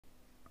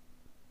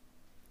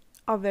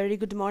A very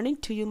good morning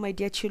to you, my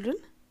dear children.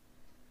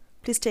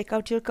 Please take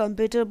out your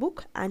computer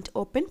book and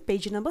open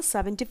page number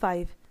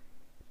 75.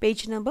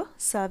 Page number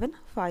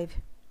 75.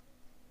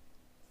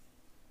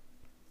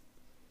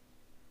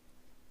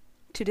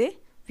 Today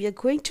we are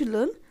going to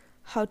learn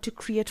how to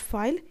create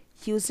file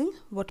using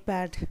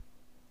WordPad.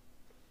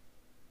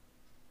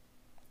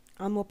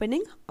 I'm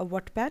opening a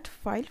WordPad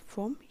file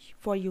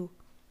for you.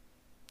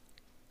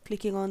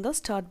 Clicking on the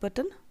Start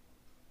button.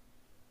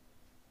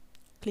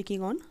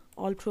 Clicking on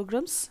All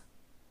Programs,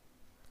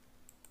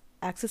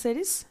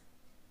 Accessories,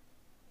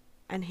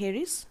 and here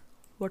is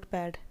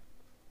WordPad.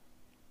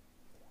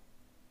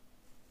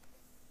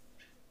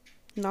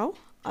 Now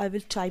I will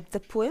type the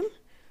poem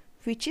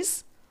which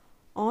is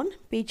on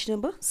page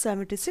number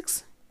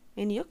 76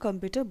 in your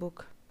computer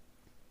book.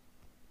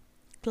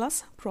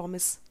 Class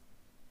promise.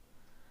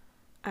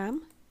 I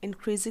am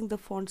increasing the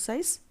font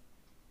size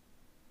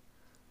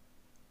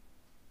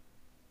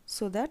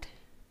so that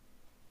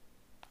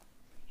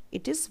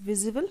it is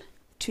visible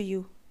to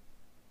you.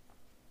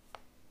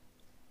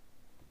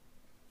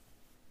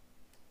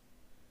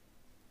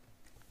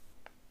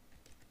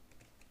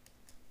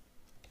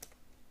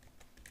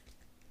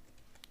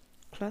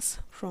 Class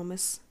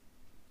promise.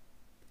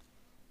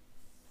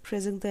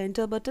 Pressing the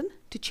enter button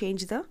to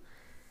change the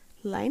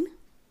line.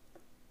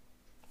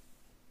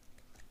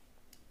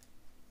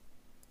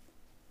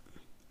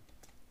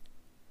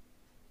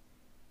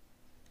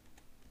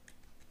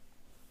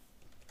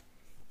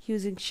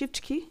 Using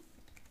shift key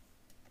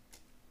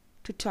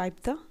to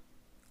type the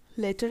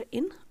letter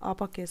in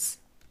uppercase.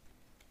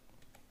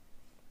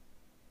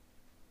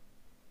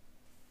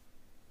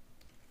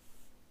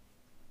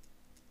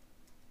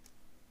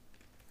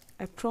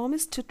 I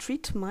promise to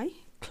treat my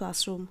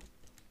classroom.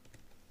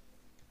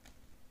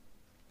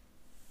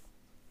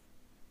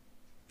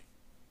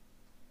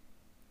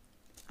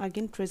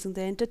 Again pressing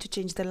the enter to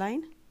change the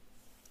line.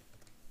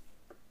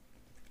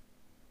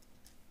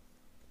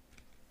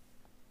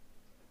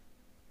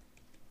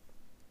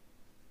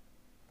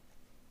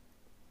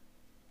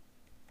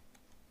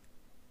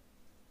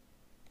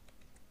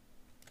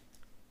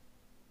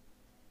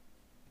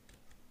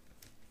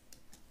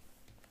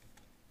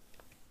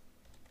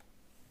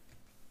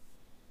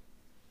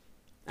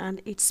 And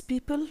it's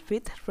people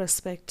with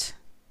respect.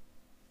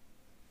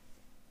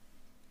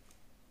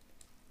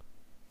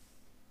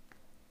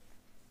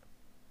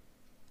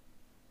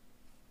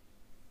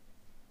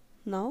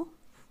 Now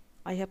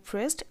I have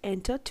pressed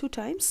enter 2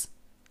 times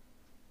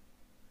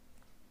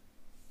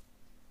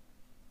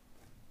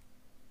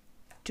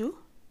to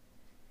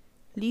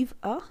leave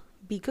a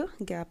bigger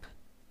gap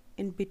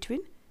in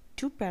between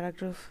 2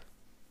 paragraphs.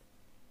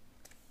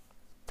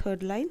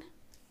 Third line.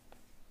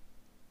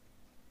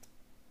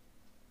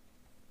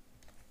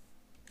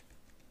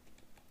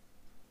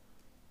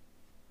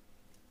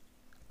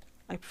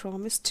 I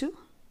promise to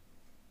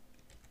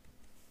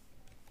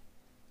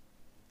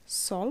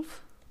solve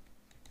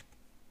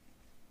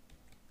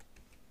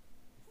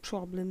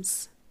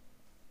problems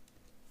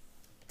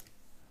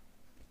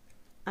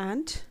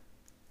and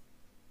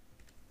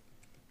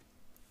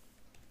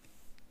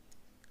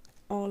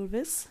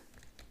always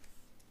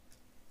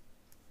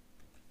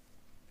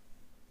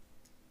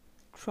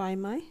try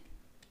my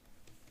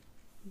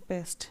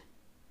best.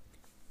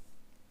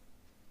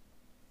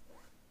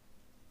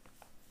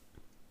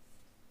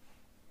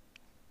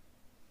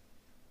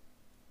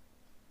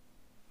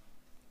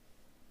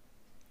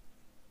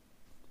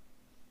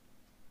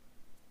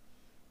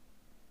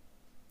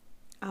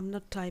 I'm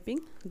not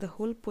typing the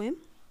whole poem,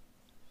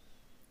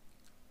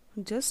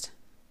 just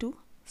 2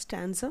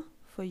 stanza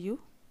for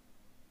you.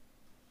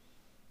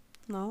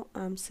 Now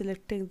I'm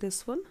selecting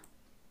this one,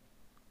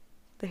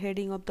 the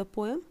heading of the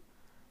poem,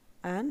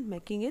 and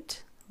making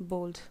it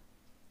bold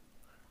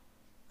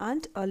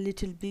and a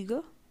little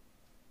bigger.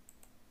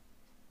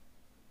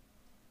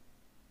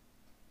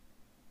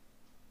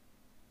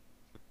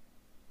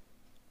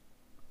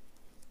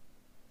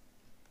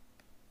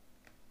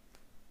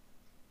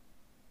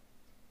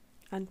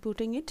 And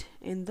putting it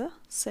in the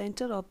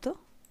center of the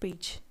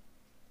page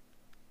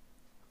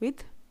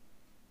with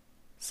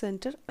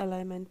center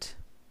alignment.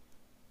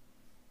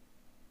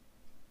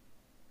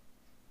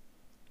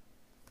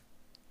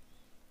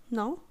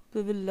 Now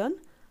we will learn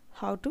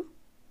how to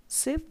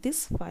save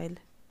this file.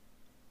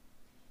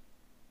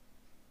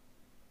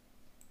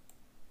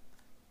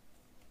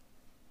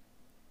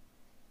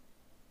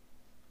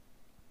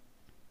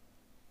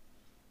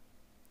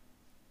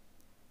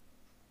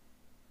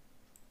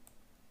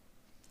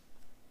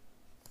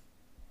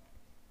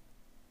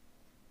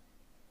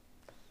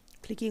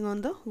 Clicking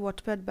on the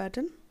WordPad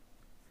button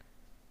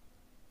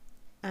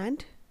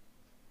and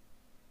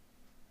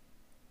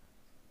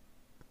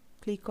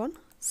click on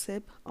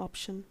Save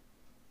option.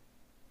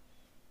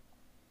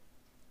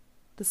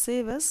 The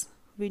Save As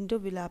window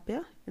will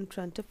appear in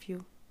front of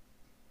you.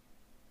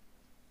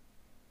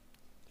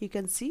 You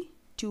can see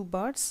 2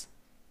 bars.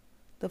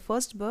 The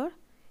first bar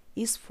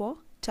is for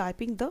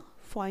typing the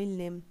file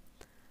name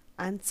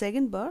and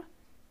second bar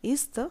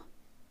is the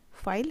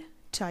file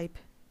type.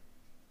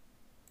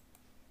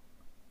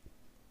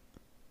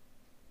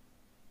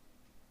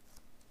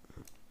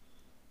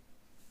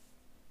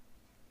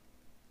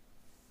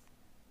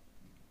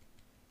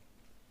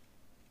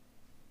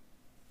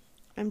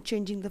 I'm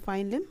changing the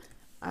file name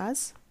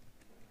as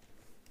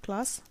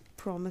class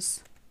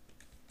promise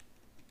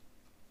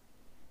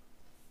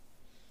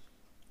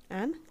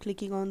and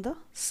clicking on the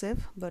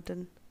save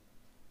button.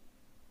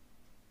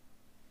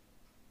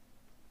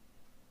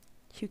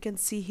 You can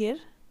see here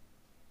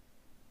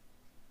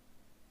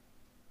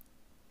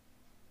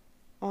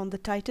on the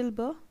title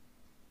bar,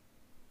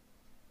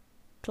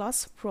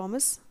 class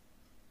promise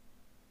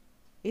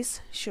is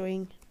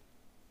showing.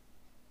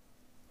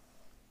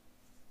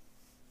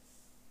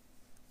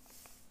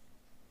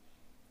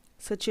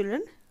 So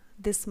children,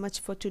 this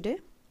much for today.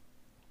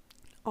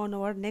 On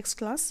our next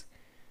class,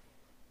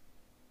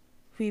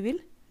 we will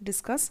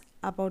discuss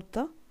about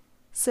the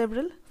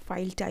several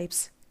file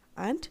types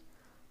and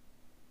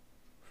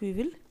we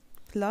will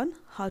learn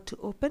how to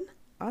open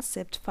a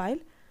saved file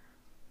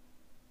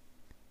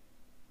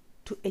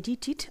to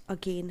edit it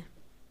again.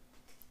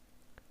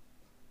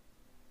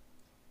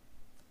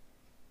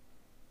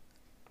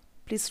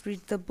 Please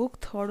read the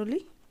book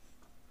thoroughly,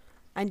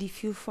 and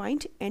if you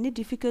find any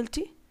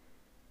difficulty,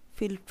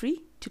 feel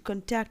free to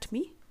contact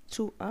me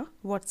through a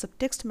WhatsApp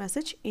text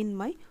message in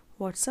my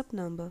WhatsApp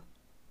number.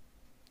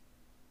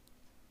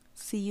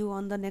 See you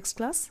on the next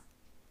class.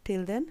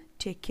 Till then,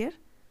 take care.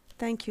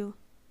 Thank you.